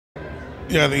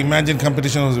Yeah, the Imagine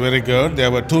competition was very good.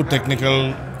 There were two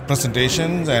technical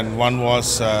presentations, and one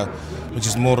was which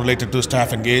is more related to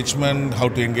staff engagement, how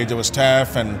to engage our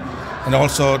staff, and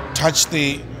also touch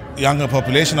the younger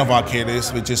population of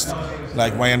ARCADIS, which is,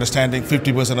 like my understanding,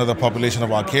 50% of the population of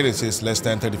ARCADIS is less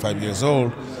than 35 years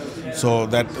old. So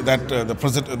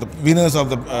the winners of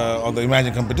the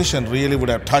Imagine competition really would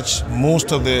have touched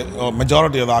most of the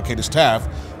majority of the ARCADIS staff,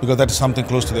 because that is something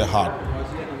close to their heart.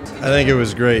 I think it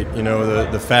was great. You know,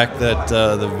 the fact that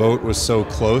the vote was so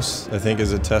close, I think,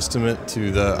 is a testament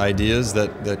to the ideas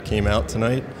that came out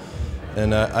tonight.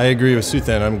 And I agree with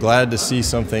Suthan. I'm glad to see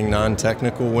something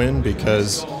non-technical win,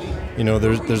 because, you know,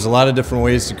 there's a lot of different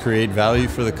ways to create value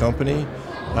for the company,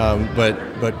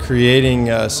 but creating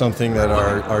something that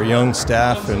our young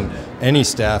staff and any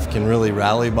staff can really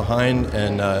rally behind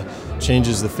and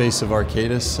changes the face of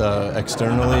ARCADIS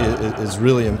externally is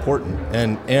really important,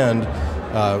 and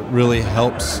really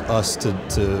helps us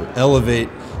to elevate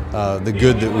the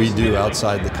good that we do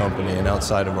outside the company and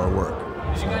outside of our work.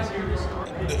 So.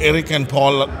 Eric and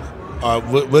Paul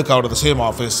work out of the same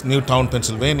office, Newtown,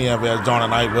 Pennsylvania, where John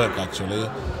and I work actually.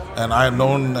 And I have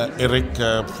known Eric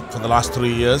for the last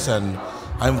 3 years, and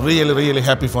I'm really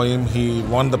happy for him. He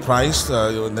won the prize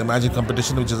in the Imagine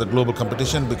competition, which is a global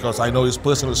competition, because I know his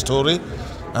personal story.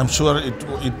 I'm sure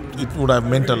it would have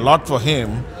meant a lot for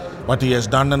him, what he has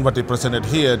done and what he presented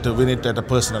here, to win it at a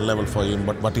personal level for him,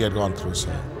 but what he had gone through. So,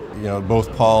 you know,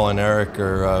 both Paul and Eric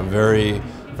are very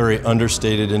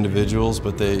understated individuals,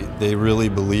 but they really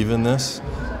believe in this,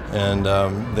 and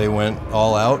they went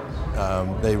all out.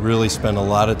 They really spent a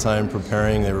lot of time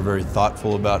preparing. They were very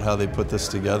thoughtful about how they put this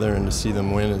together, and to see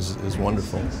them win is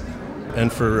wonderful.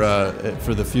 And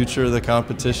for the future of the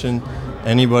competition,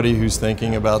 anybody who's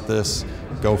thinking about this,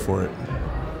 go for it.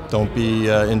 Don't be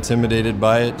intimidated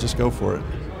by it, just go for it.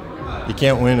 You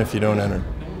can't win if you don't enter.